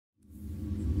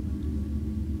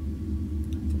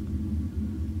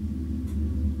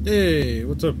Hey,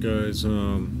 what's up, guys?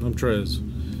 I'm Trez.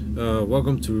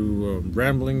 Welcome to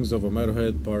Ramblings of a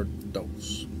Metalhead Part 2.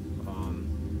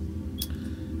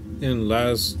 In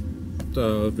last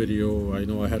video, I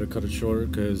know I had to cut it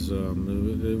short because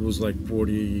it was like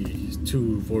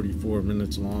 44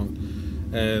 minutes long,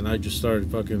 and I just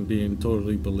started fucking being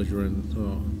totally belligerent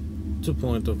to the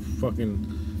point of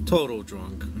fucking total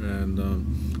drunk,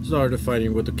 and started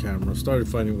fighting with the camera, started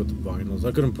fighting with the vinyls.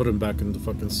 I couldn't put them back in the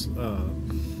fucking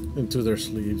into their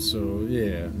sleeves, so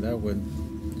yeah, that went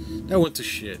to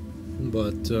shit.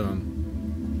 But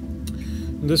in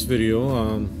this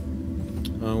video,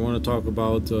 I want to talk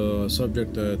about a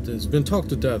subject that has been talked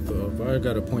to death of. I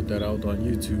gotta point that out on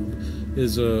YouTube.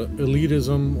 Is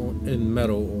elitism in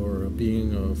metal, or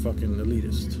being a fucking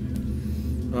elitist.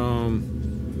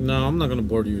 Now, I'm not gonna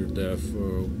bore you to death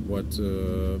for what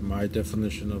my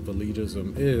definition of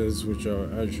elitism is, which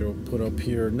I shall put up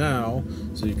here now,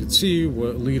 so you can see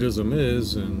what elitism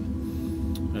is, and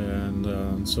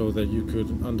so that you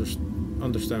could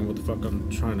understand what the fuck I'm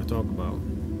trying to talk about.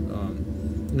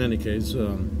 In any case,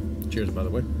 cheers, by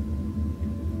the way.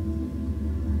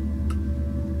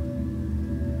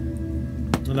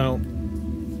 Now,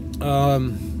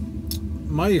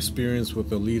 my experience with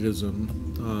elitism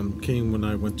came when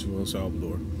I went to El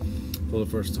Salvador for the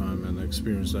first time, and I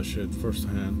experienced that shit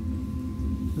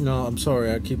firsthand. No, I'm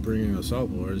sorry, I keep bringing El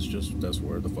Salvador. It's just that's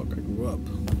where the fuck I grew up.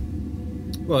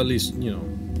 Well, at least, you know,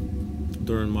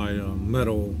 during my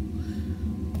metal,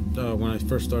 when I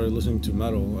first started listening to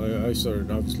metal, I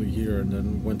started obviously here, and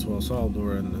then went to El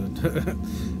Salvador, and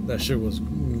that shit was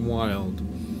wild.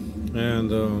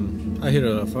 And I hit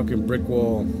a fucking brick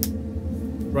wall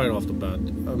right off the bat.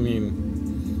 I mean,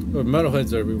 there were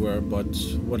metalheads everywhere, but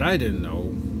what I didn't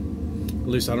know, at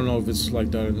least I don't know if it's like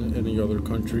that in any other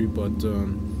country, but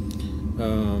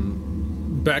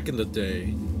back in the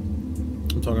day,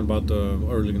 I'm talking about the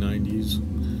early 90s,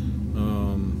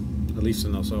 at least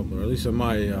in El Salvador, at least in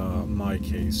my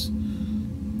case,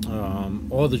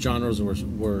 all the genres were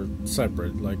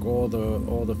separate. Like all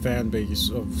the fan base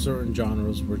of certain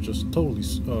genres were just totally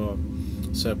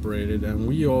separated, and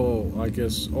we all, I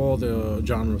guess, all the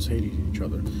genres hated each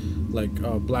other. Like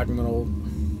black metal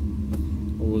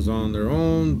was on their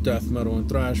own, death metal and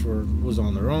thrash was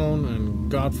on their own, and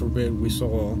God forbid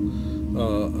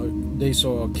they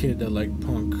saw a kid that liked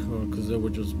punk, because they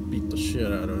would just beat the shit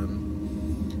out of him.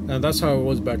 And that's how it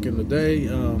was back in the day.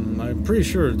 I'm pretty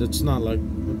sure that's not like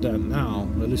that now,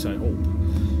 at least I hope.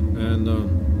 And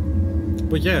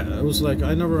but yeah, it was like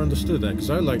I never understood that, because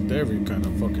I liked every kind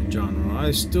of fucking genre.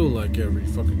 I still like every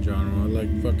fucking genre. I like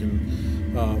fucking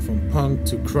from punk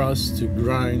to crust to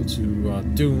grind to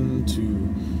doom to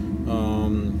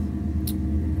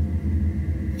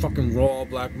fucking raw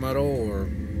black metal, or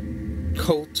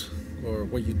cult, or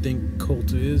what you think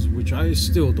cult is, which I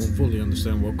still don't fully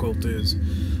understand what cult is.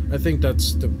 I think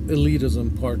that's the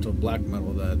elitism part of black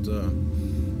metal that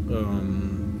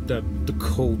the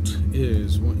cult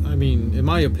is. I mean, in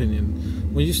my opinion,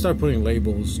 when you start putting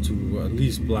labels to at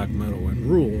least black metal and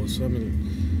rules, I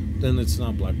mean, then it's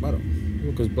not black metal,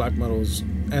 because black metal is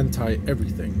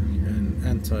anti-everything, and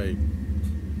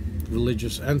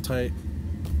anti-religious,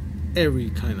 anti-every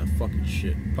kind of fucking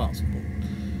shit possible.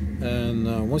 And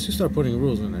once you start putting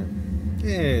rules in it,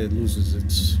 yeah, it loses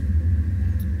its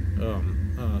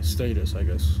status, I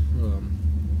guess.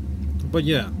 But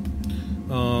yeah,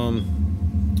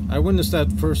 I witnessed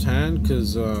that firsthand,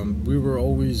 because we were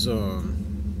always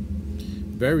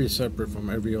very separate from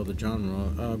every other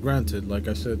genre. Granted, like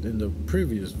I said in the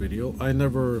previous video, I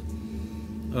never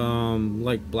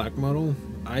liked black metal.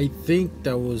 I think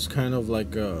that was kind of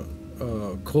like a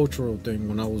cultural thing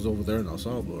when I was over there in El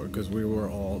Salvador, because we were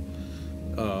all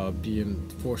being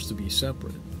forced to be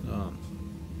separate.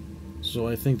 So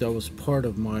I think that was part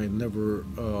of my never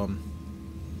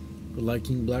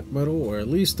liking black metal, or at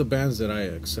least the bands that I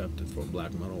accepted from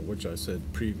black metal, which I said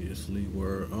previously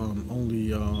were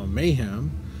only Mayhem,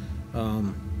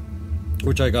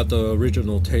 which I got the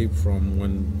original tape from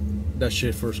when that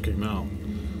shit first came out.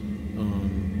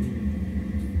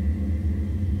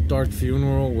 Dark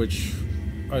Funeral, which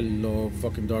I love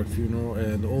fucking Dark Funeral,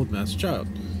 and Old Man's Child.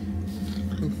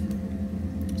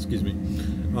 Excuse me.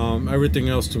 Everything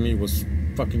else to me was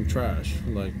fucking trash.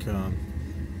 Like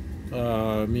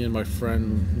me and my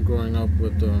friend growing up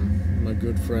with my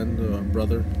good friend,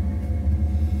 brother.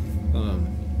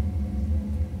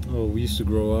 We used to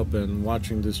grow up and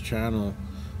watching this channel,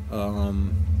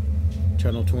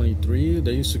 Channel 23.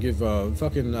 They used to give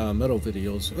fucking metal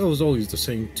videos. It was always the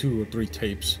same 2 or 3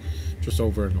 tapes, just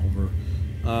over and over.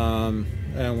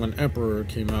 And when Emperor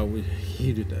came out, we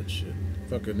hated that shit.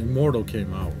 fucking Immortal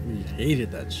came out, we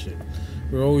hated that shit.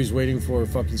 We were always waiting for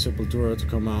fucking Sepultura to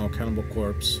come out, Cannibal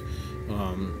Corpse,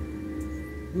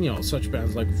 you know, such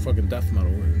bands like fucking death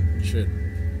metal and shit.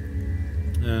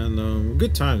 And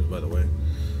good times, by the way.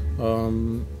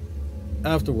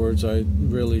 Afterwards, I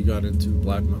really got into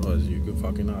black metal, as you could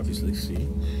fucking obviously see.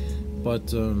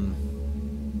 But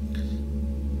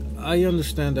I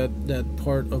understand that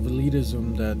part of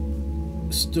elitism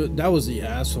that was the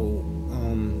asshole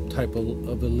type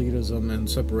of elitism and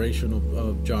separation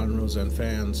of genres and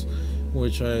fans,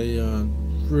 which I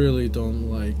really don't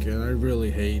like, and I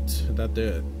really hate that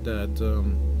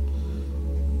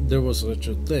there was such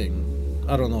a thing.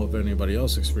 I don't know if anybody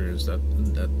else experienced that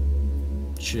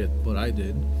shit, but I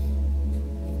did.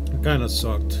 It kind of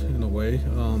sucked in a way.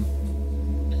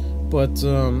 But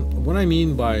what I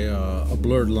mean by a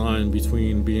blurred line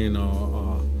between being a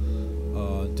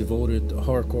devoted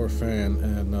hardcore fan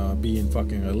and being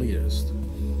fucking elitist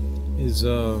is,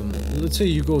 let's say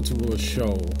you go to a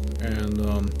show and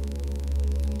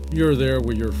you're there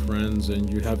with your friends and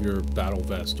you have your battle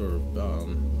vest or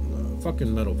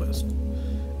fucking metal vest,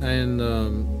 and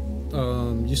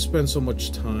you spend so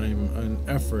much time and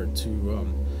effort to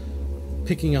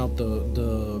picking out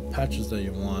the patches that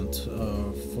you want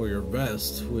for your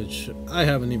vest, which I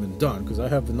haven't even done because I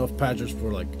have enough patches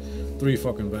for like 3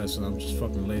 fucking vests and I'm just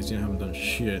fucking lazy and haven't done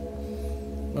shit.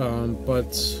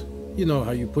 But you know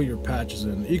how you put your patches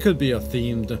in. It could be a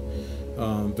themed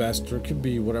vest, or it could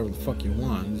be whatever the fuck you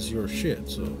want. It's your shit.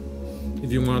 So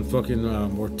if you want fucking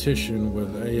Mortician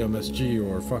with AMSG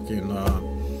or fucking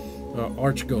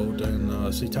Archgoat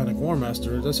and Satanic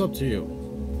Warmaster, that's up to you.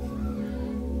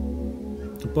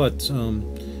 But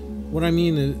what I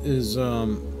mean is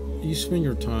you spend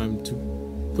your time to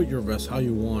put your vest how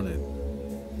you want it,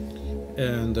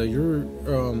 and you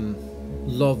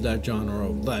love that genre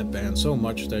of that band so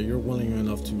much that you're willing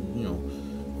enough to, you know,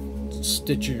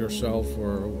 stitch it yourself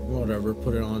or whatever,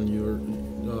 put it on your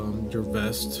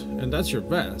vest, and that's your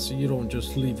vest. You don't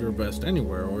just leave your vest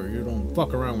anywhere, or you don't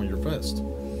fuck around with your vest.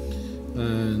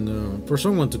 And for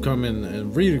someone to come in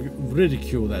and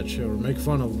ridicule that shit or make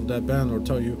fun of that band or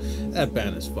tell you that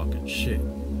band is fucking shit,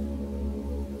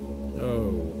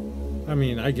 oh, I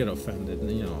mean, I get offended.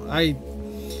 You know,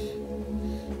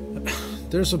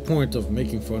 there's a point of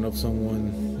making fun of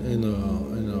someone in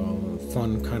a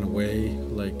fun kind of way,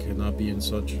 like not being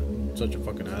such a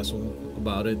fucking asshole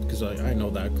about it, because I know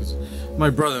that because my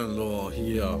brother-in-law,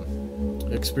 he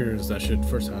experienced that shit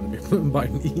firsthand by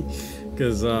me,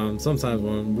 because sometimes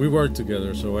when we work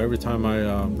together, so every time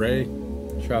I Ray,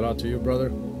 shout out to you, brother,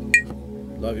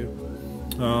 love you,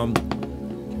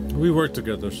 we work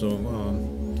together, so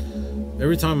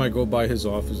every time I go by his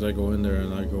office, I go in there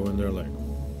and I go in there like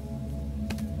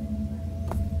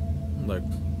what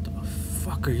the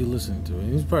fuck are you listening to?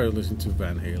 And he's probably listening to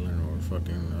Van Halen or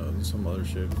fucking some other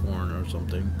shit, Korn or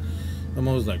something. I'm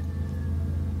always like,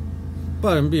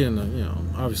 but I'm being, you know,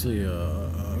 obviously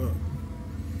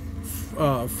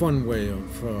a fun way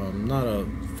of, not a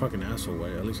fucking asshole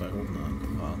way, at least I hope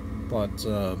not. But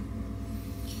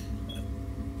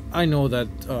I know that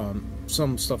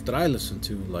some stuff that I listen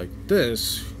to, like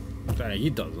this, that he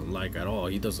doesn't like at all.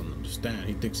 He doesn't understand.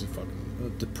 He thinks it's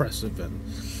fucking depressive and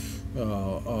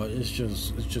it's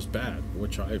just bad,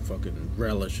 which I fucking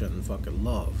relish and fucking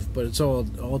love. But it's all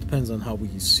depends on how we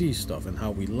see stuff and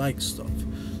how we like stuff.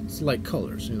 It's like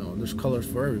colors, you know. There's colors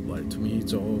for everybody. To me,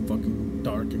 it's all fucking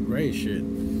dark and gray shit.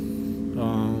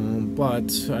 But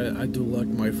I do like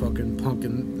my fucking punk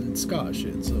and ska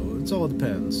shit. So it all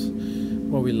depends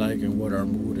what we like and what our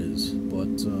mood is.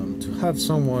 But to have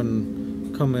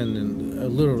someone come in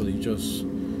and literally just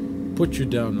put you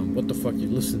down on what the fuck you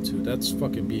listen to, that's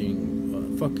fucking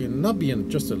being fucking not being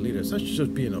just a elitist, that's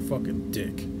just being a fucking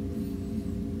dick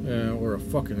or a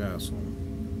fucking asshole.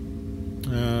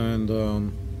 And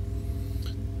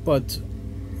but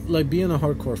like being a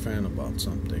hardcore fan about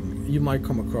something, you might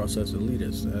come across as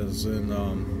elitist, as in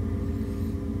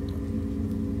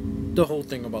the whole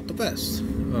thing about the vest.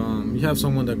 You have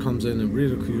someone that comes in and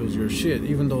ridicules your shit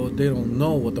even though they don't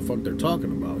know what the fuck they're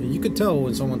talking about. You could tell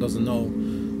when someone doesn't know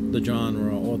the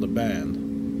genre or the band,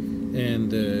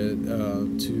 and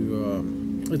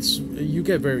you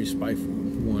get very spiteful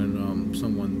when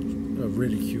someone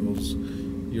ridicules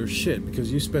your shit, because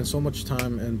you spend so much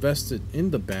time invested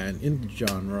in the band, in the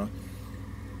genre,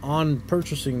 on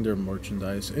purchasing their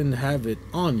merchandise and have it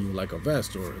on you like a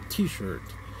vest or a t-shirt.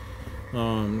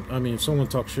 I mean, if someone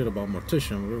talks shit about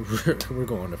Mortician, we're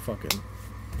going to fucking,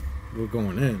 we're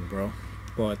going in, bro.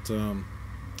 But and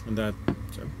that,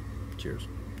 so, cheers.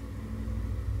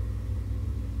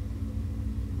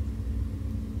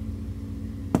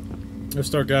 I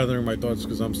start gathering my thoughts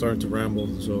because I'm starting to ramble.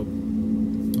 So,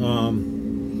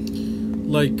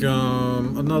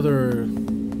 another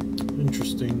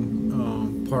interesting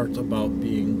part about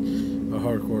being a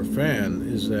hardcore fan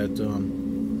is that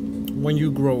when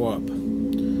you grow up,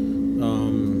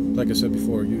 like I said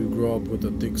before, you grow up with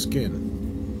a thick skin.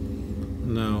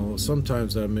 Now,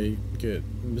 sometimes that may get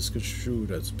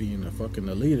misconstrued as being a fucking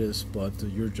elitist, but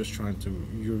you're just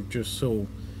so,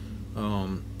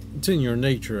 it's in your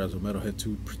nature as a metalhead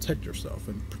to protect yourself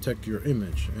and protect your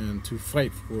image and to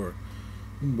fight for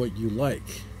what you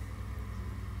like.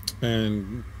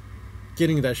 And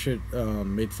getting that shit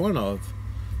made fun of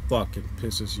fucking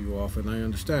pisses you off, and I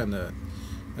understand that.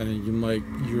 And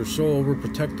you're so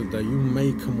overprotected that you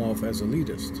may come off as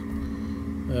elitist.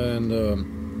 And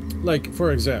like,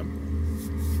 for example,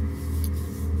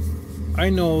 I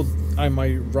know I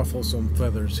might ruffle some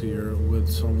feathers here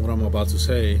with what I'm about to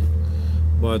say,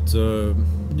 but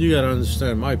you gotta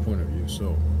understand my point of view,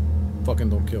 so fucking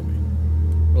don't kill me.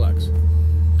 Relax.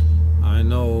 I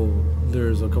know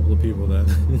there's a couple of people that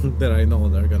that I know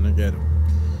that are gonna get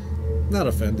not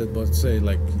offended, but say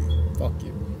like, fuck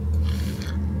you.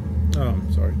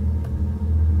 Sorry.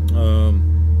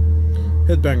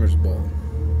 Headbangers Ball.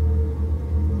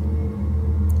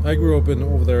 I grew up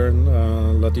over there in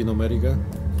Latin America,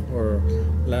 or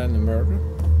Latin America,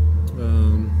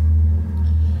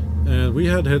 and we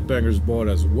had Headbangers Ball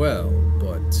as well.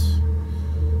 But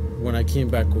when I came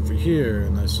back over here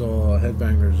and I saw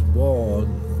Headbangers Ball,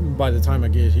 by the time I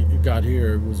got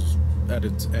here, it was at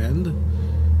its end,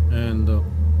 and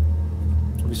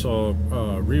we saw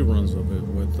reruns of it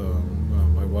with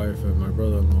my wife and my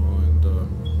brother-in-law, and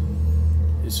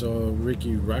we saw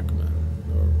Ricky Rackman.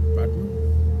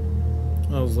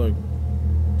 I was like,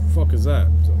 fuck is that?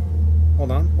 So,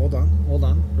 hold on,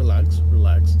 relax.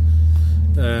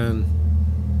 And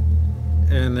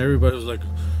everybody was like,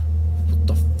 what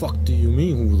the fuck do you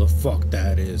mean who the fuck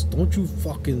that is? Don't you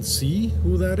fucking see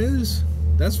who that is?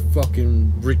 That's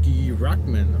fucking Ricky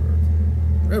Rackman, or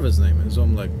whatever his name is. So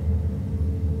I'm like,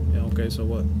 yeah, okay, so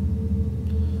what?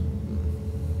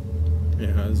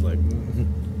 Yeah, I was like,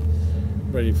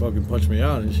 ready to fucking punch me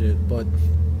out and shit. But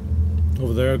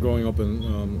over there, growing up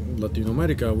in Latin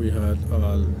America, we had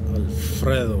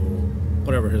Alfredo,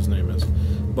 whatever his name is,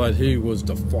 but he was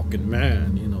the fucking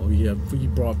man, you know. He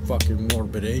brought fucking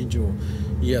Morbid Angel.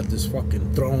 He had this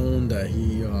fucking throne that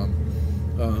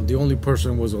the only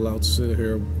person who was allowed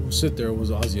to sit there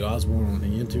was Ozzy Osbourne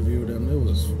when he interviewed him. It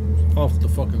was off the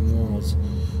fucking walls.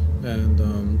 And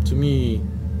to me,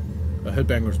 a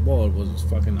Headbangers Ball was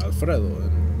fucking Alfredo,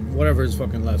 and whatever his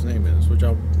fucking last name is, which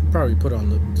I'll probably put on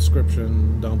the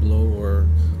description down below, or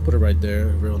put it right there,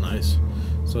 real nice.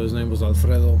 So his name was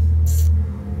Alfredo.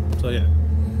 So yeah.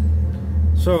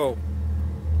 So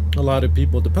a lot of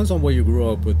people, depends on what you grew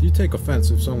up with, you take offense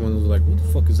if someone is like, what the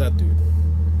fuck is that dude?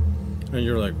 And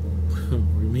you're like, what do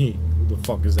you mean? Who the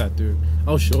fuck is that dude?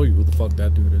 I'll show you who the fuck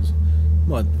that dude is.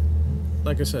 But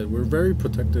like I said, we're very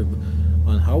protective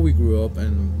on how we grew up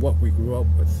and what we grew up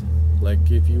with.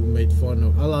 Like, if you made fun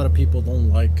of, a lot of people don't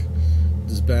like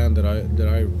this band that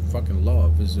I fucking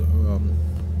love is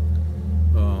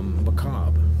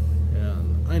Macabre,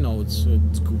 and I know it's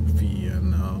goofy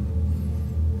and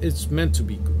it's meant to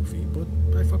be goofy, but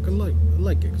I fucking like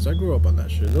it because I grew up on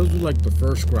that shit. Those were like the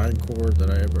first grindcore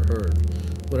that I ever heard,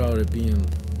 without it being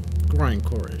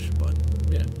grindcore-ish. But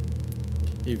yeah,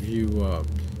 if you will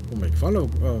make fun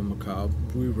of Macabre,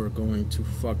 we were going to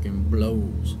fucking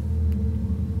blows.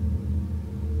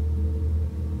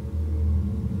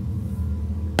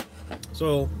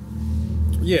 So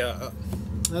yeah,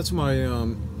 that's my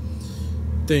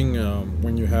thing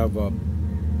when you have a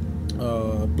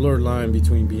blurred line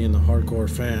between being a hardcore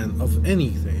fan of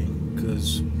anything,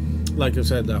 because like I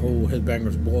said, that whole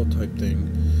Headbangers Ball type thing,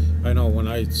 I know when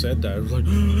I said that, I was like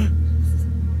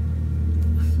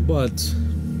but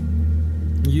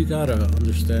you gotta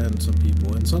understand some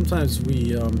people, and sometimes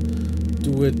we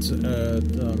do it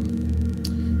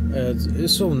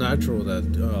it's so natural that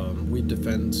we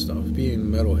defend stuff, being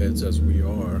metalheads as we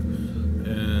are,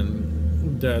 and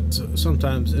that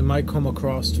sometimes it might come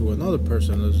across to another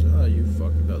person as, oh, you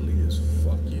fucking elitist,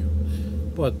 fuck you.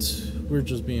 But we're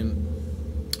just being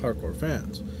hardcore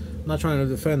fans. I'm not trying to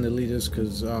defend elitists,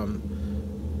 because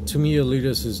to me,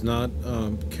 elitist is not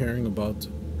caring about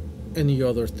any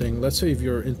other thing. Let's say if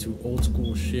you're into old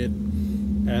school shit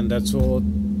and that's all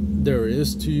there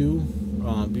is to you,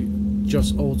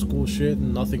 just old school shit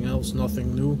and nothing else,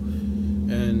 nothing new,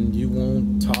 and you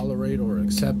won't tolerate or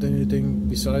accept anything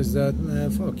besides that,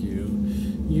 man, fuck you.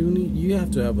 You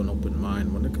have to have an open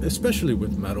mind, especially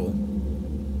with metal.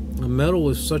 Metal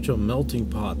is such a melting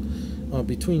pot,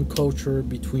 between culture,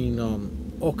 between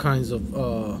all kinds of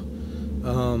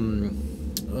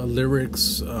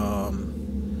lyrics,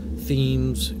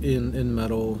 themes in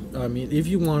metal. I mean, if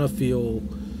you want to feel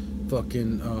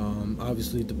fucking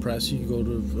obviously depressed, you go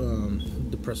to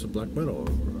depressive black metal.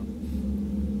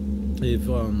 If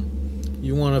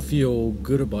you want to feel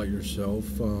good about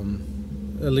yourself,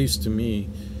 at least to me,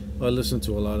 I listen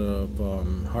to a lot of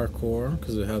hardcore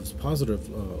because it has positive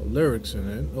lyrics in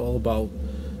it, all about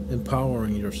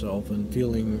empowering yourself and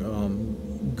feeling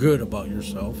good about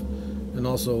yourself, and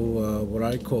also what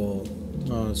I call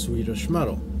Swedish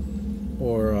metal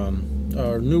or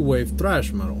new wave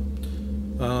thrash metal,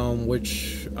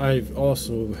 which I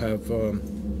also have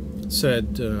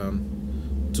said to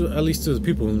at least to the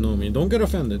people who know me, don't get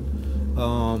offended.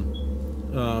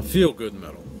 Feel good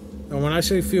metal. And when I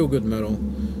say feel good metal,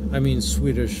 I mean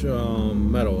Swedish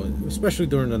metal, especially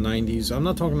during the 90s. I'm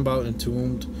not talking about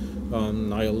Entombed,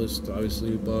 Nihilist,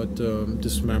 obviously, but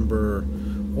Dismember,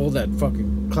 all that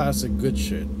fucking classic good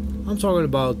shit. I'm talking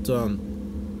about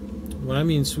when I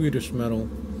mean Swedish metal,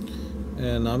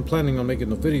 and I'm planning on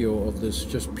making a video of this,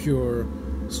 just pure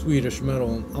Swedish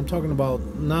metal. I'm talking about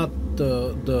not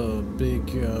the big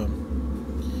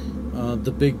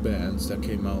bands that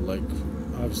came out, like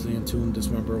obviously Entombed,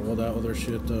 Dismember, all that other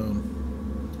shit.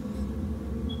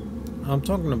 I'm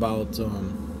talking about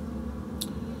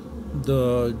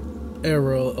the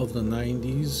era of the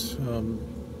 90s,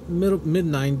 mid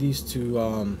 90s to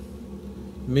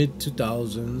mid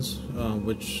 2000s,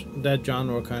 which that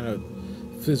genre kind of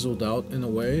fizzled out in a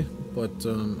way. But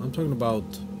I'm talking about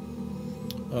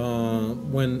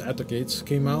when At the Gates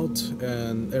came out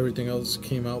and everything else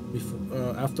came out before,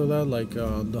 after that, like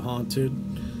The Haunted,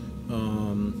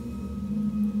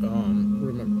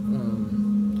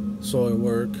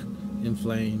 Soilwork, In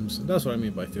Flames. That's what I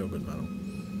mean by feel good metal.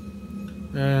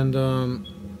 And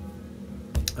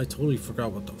I totally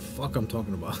forgot what the fuck I'm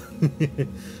talking about.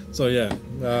 So yeah,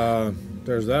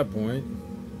 there's that point.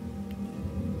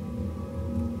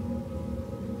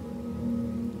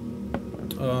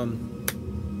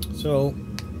 So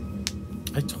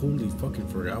I totally fucking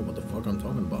forgot what the fuck I'm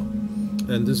talking about.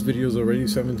 And this video is already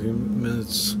 17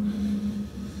 minutes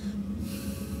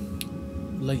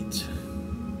late.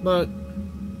 But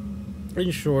in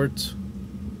short,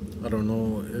 I don't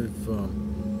know if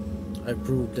I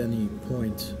proved any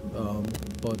point,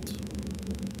 but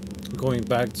going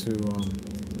back to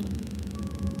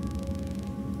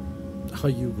how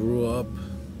you grew up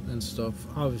and stuff,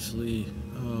 obviously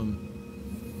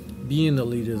being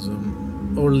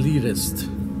elitism or elitist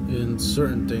in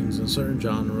certain things, in certain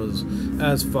genres,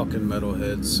 as fucking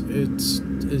metalheads, it's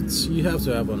you have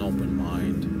to have an open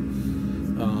mind.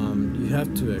 You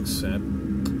have to accept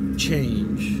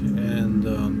change and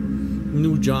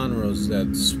new genres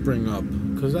that spring up,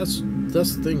 because that's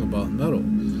the thing about metal.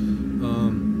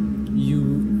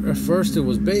 You at first it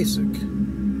was basic.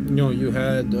 You know, you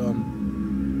had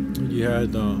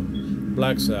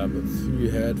Black Sabbath, you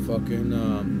had fucking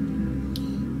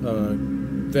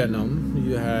Venom,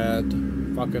 you had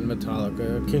fucking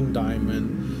Metallica, King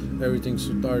Diamond, everything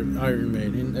started, Iron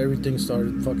Maiden, everything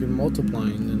started fucking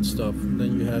multiplying and stuff.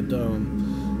 Then you had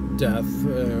Death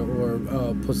or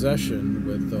Possession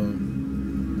with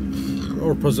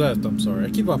or Possessed, I'm sorry, I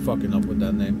keep on fucking up with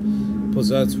that name.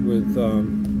 Possessed with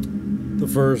the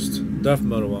first death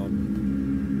metal album,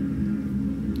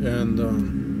 and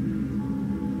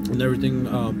everything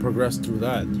progressed through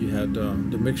that. You had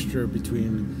the mixture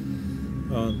between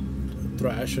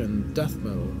thrash and death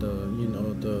metal,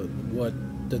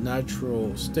 the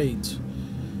natural state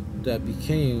that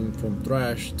became from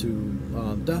thrash to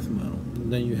death metal.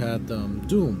 And then you had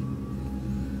doom.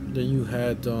 Then you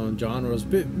had genres,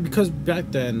 because back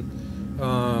then,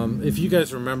 if you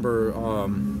guys remember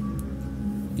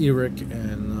Eric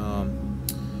and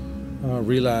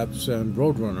Relapse and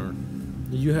Roadrunner,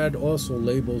 you had also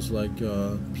labels like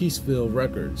Peaceville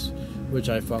Records, which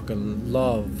I fucking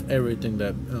love everything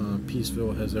that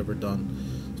Peaceville has ever done,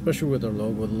 especially with their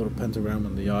logo, with a little pentagram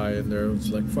on the eye, and there, it's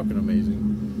like fucking amazing.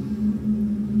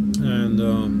 And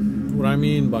what I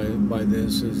mean by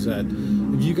this is that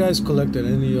if you guys collected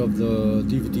any of the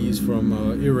DVDs from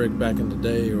Eric back in the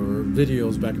day, or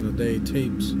videos back in the day,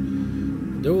 tapes,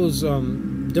 there was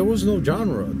no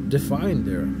genre defined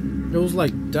there. It was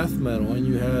like death metal, and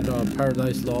you had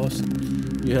Paradise Lost,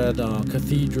 you had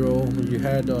Cathedral, you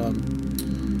had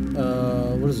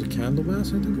what is it, Candlemass,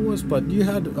 I think it was, but you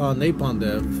had Napalm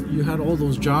Death, you had all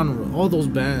those genres, all those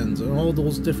bands, and all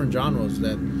those different genres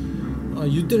that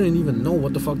you didn't even know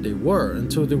what the fuck they were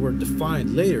until they were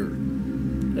defined later.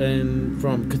 And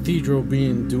from Cathedral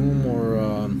being doom or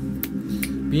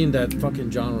being that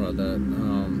fucking genre that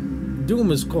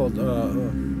doom is called.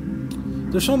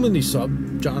 There's so many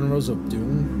sub-genres of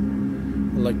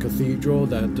doom, like Cathedral,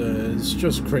 that is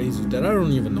just crazy, that I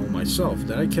don't even know myself,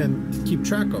 that I can't keep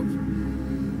track of.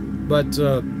 But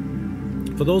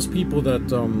for those people that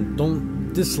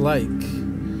don't dislike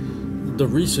the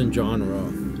recent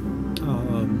genre,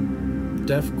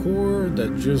 deathcore,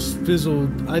 that just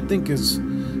fizzled, I think is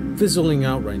fizzling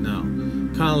out right now.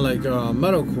 Kind of like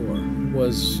metalcore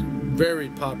was very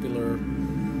popular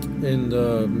in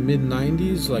the mid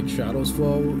 90s, like Shadows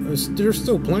Fall. They're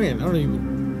still playing. I didn't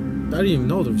even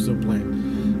know they were still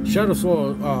playing. Shadows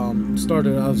Fall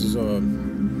started out as a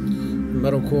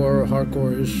metalcore,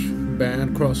 hardcore-ish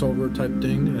band, crossover type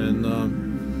thing, and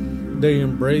they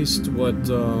embraced what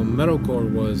metalcore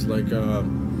was, like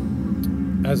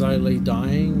As I Lay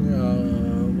Dying,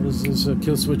 what is this,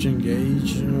 Killswitch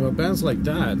Engage, bands like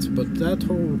that. But that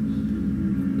whole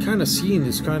kind of scene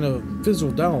is kind of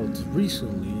fizzled out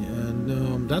recently,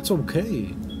 and that's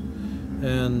okay.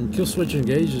 And Killswitch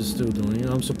Engage is still doing it.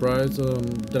 I'm surprised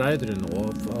that I didn't know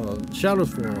of.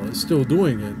 Shadowfall is still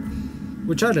doing it,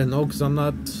 which I didn't know because I'm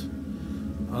not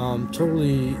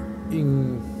totally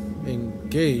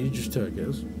engaged, I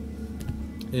guess,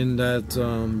 in that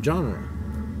genre.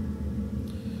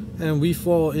 And we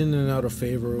fall in and out of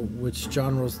favor with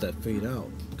genres that fade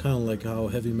out, kind of like how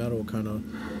heavy metal kind of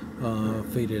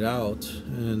faded out,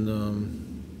 and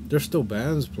there's still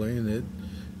bands playing it.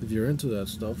 If you're into that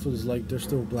stuff, it's like there's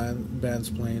still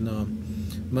bands playing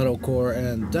metalcore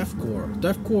and deathcore.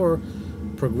 Deathcore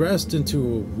progressed into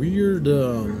a weird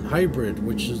hybrid,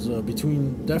 which is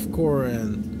between deathcore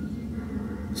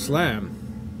and slam,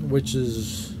 which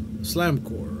is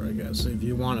slamcore, I guess, if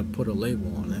you want to put a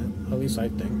label on it. At least I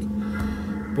think.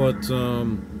 But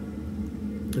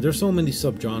there's so many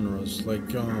subgenres.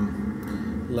 Like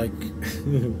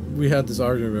we had this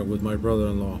argument with my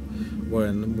brother-in-law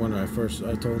when I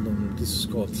told him this is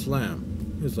called slam.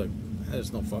 He's like,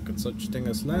 there's no fucking such thing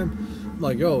as slam. I'm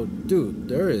like, yo, dude,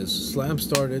 there is. Slam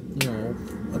started,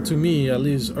 to me at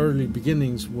least, early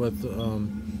beginnings with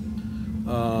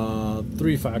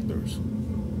 3 factors.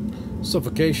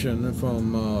 Suffocation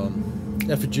from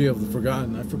Effigy of the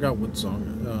Forgotten. I forgot what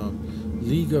song.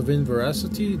 League of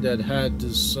Inveracity, that had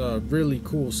this really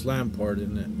cool slam part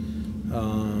in it.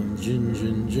 Jin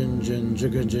jin jin jin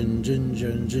jigga jin jin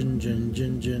jin jin jin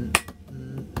jin jin.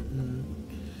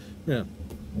 Yeah,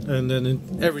 and then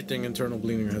everything Internal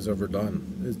Bleeding has ever done.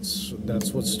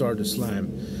 That's what started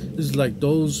slam. It's like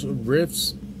those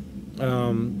riffs,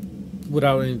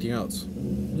 without anything else.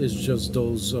 It's just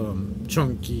those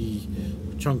chunky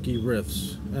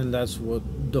riffs, and that's what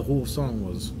the whole song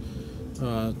was.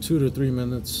 2 to 3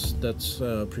 minutes. That's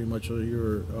pretty much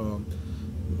your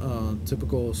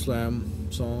typical slam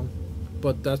song,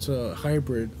 but that's a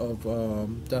hybrid of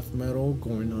death metal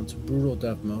going on to brutal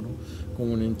death metal,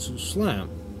 going into slam.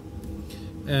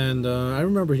 And I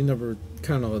remember he never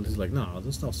he's like, nah,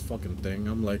 that's not a fucking thing.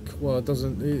 I'm like, well, it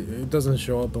doesn't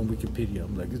show up on Wikipedia.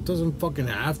 I'm like, it doesn't fucking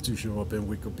have to show up in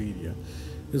Wikipedia.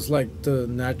 It's like the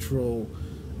natural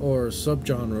or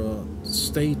subgenre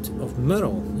state of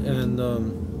metal, and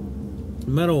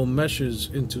metal meshes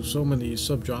into so many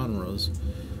subgenres.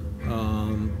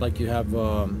 Like you have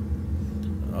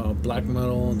black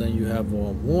metal, then you have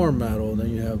war metal, then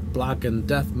you have black and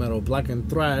death metal, black and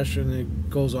thrash, and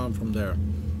it goes on from there.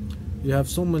 You have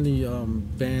so many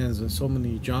bands and so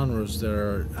many genres that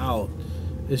are out.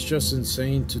 It's just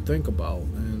insane to think about.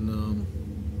 And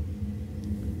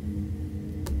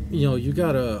you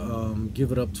gotta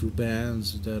give it up to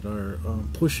bands that are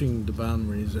pushing the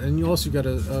boundaries, and you also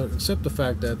gotta accept the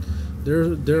fact that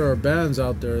there are bands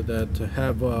out there that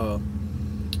have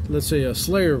let's say a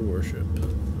Slayer worship.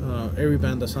 Every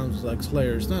band that sounds like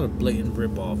Slayer is not a blatant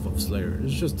rip-off of Slayer.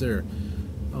 It's just their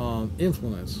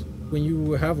influence. When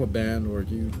you have a band or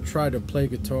you try to play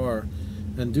guitar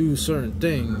and do certain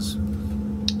things,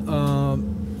 I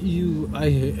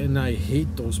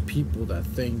hate those people that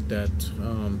think that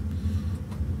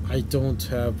I don't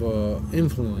have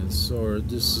influence, or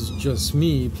this is just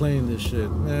me playing this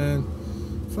shit. Man,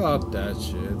 fuck that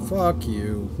shit. Fuck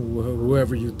you,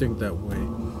 whoever you think that way.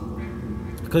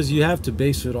 Because you have to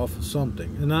base it off of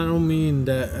something. And I don't mean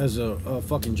that as a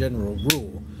fucking general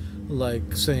rule,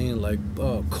 like saying like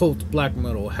cult black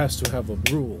metal has to have a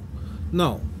rule.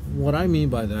 No, what I mean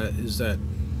by that is that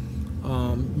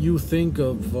you think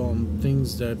of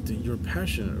things that you're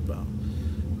passionate about.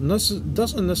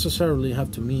 Doesn't necessarily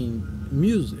have to mean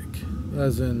music,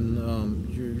 as in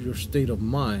your state of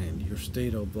mind, your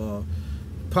state of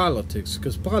politics.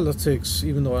 Because politics,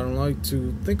 even though I don't like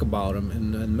to think about them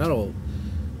in metal,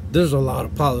 there's a lot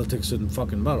of politics in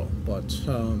fucking metal, but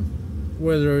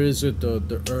whether is it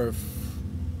the earth,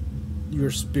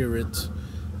 your spirit,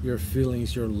 your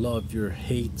feelings, your love, your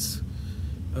hate,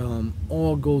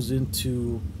 all goes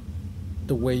into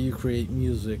the way you create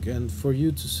music. And for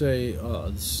you to say,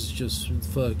 oh, this is just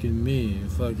fucking me,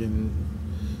 fucking,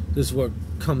 this is what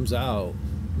comes out.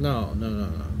 No,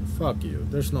 fuck you.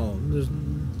 There's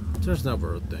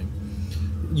never a thing.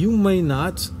 You may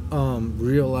not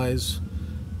realize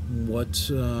what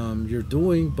you're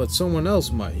doing, but someone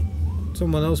else might.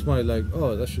 Someone else might like,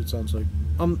 oh, that shit sounds like,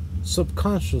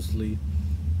 subconsciously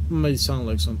may sound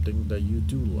like something that you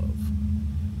do love,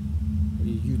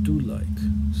 you do like.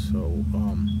 So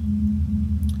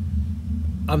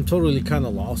I'm totally kind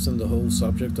of lost in the whole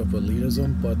subject of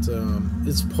elitism, but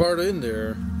it's part in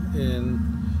there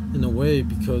in a way,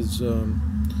 because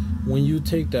when you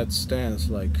take that stance,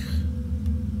 like,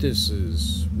 this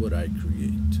is what I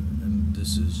create and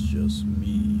this is just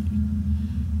me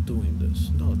doing this.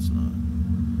 No, it's not.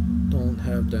 Don't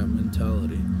have that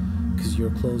mentality, because you're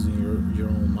closing your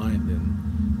own mind in.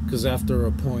 Because after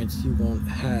a point, you won't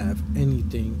have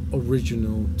anything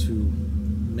original to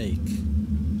make.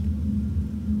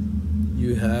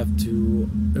 You have to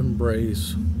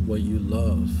embrace what you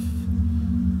love.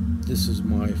 This is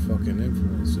my fucking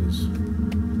influences: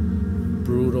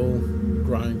 brutal,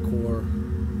 grindcore,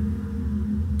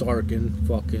 darkened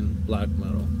fucking black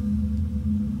metal.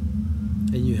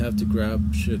 And you have to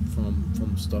grab shit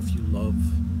from stuff you love.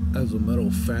 As a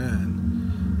metal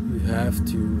fan, you have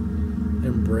to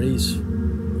embrace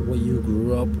what you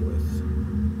grew up with.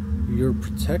 You're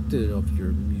protected of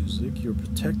your music, you're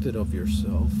protected of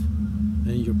yourself,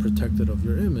 and you're protected of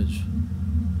your image.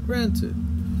 Granted.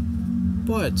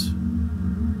 But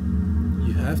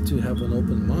you have to have an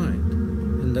open mind.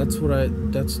 And that's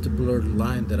the blurred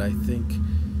line that I think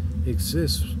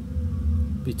exists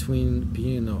between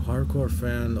being a hardcore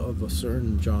fan of a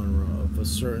certain genre, of a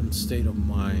certain state of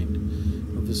mind,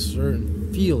 of a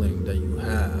certain feeling that you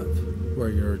have, where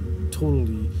you're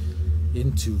totally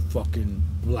into fucking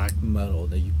black metal,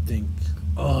 that you think,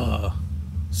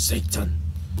 Satan.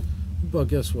 But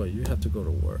guess what? You have to go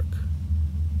to work.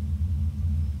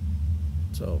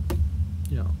 So,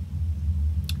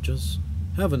 just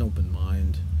have an open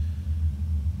mind.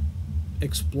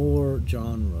 Explore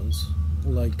genres.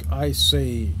 Like I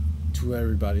say to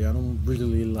everybody, I don't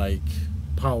really like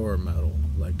power metal.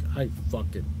 Like,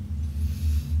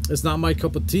 it's not my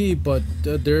cup of tea, but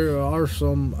there are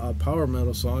some power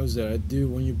metal songs that I do.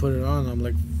 When you put it on, I'm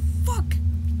like, fuck,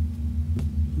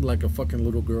 like a fucking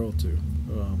little girl too.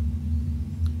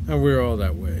 And we're all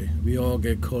that way. We all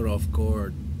get caught off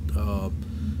guard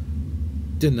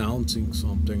denouncing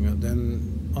something, and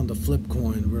then on the flip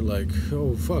coin, we're like,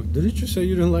 oh fuck, didn't you say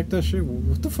you didn't like that shit?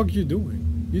 What the fuck are you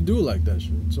doing? You do like that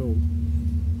shit. So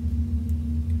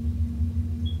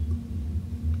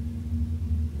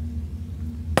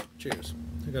cheers.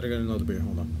 I gotta get another beer.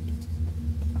 Hold on.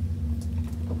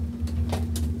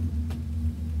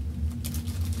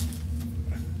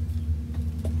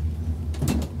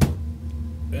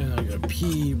 And I gotta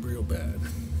pee real bad.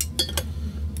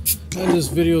 And this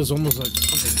video is almost like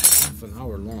half an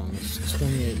hour long. It's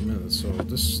 28 minutes, so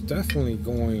this is definitely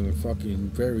going fucking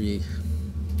very,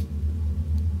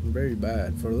 very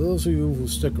bad. For those of you who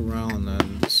stick around,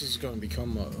 and this is going to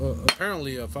become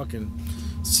apparently a fucking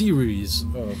series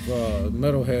of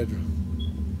metalhead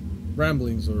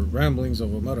ramblings, or ramblings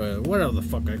of a metalhead, whatever the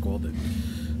fuck I called it.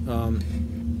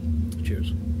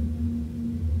 Cheers.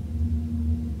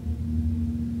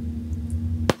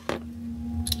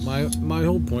 My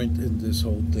whole point in this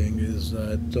whole thing is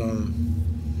that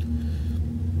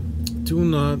do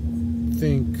not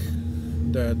think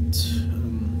that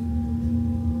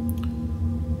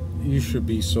you should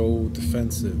be so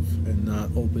defensive and not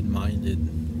open-minded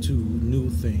to new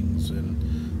things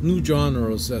and new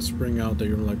genres that spring out that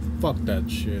you're like, fuck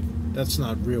that shit, that's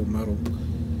not real metal.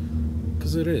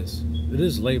 Because it is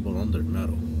labeled under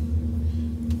metal.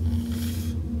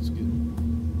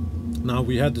 Now,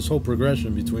 we had this whole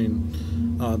progression between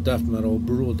death metal,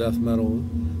 brutal death metal,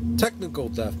 technical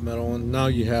death metal, and now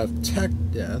you have tech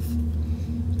death.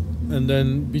 And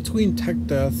then between tech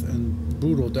death and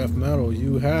brutal death metal,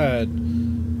 you had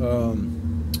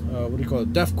what do you call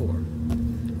it, deathcore.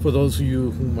 For those of you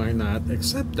who might not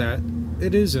accept that,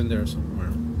 it is in there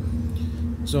somewhere.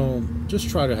 So just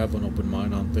try to have an open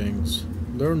mind on things,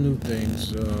 learn new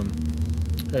things,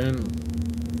 and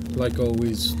like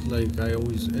always, like I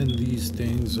always end these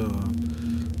things,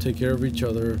 take care of each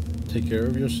other, take care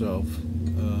of yourself,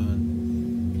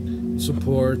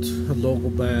 support local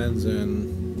bands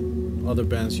and other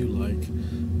bands you like,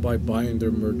 by buying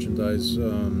their merchandise,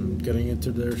 getting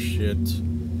into their shit,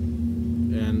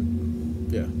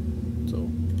 and yeah. So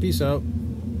peace out.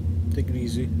 Take it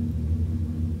easy.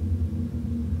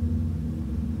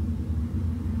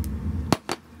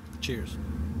 Cheers.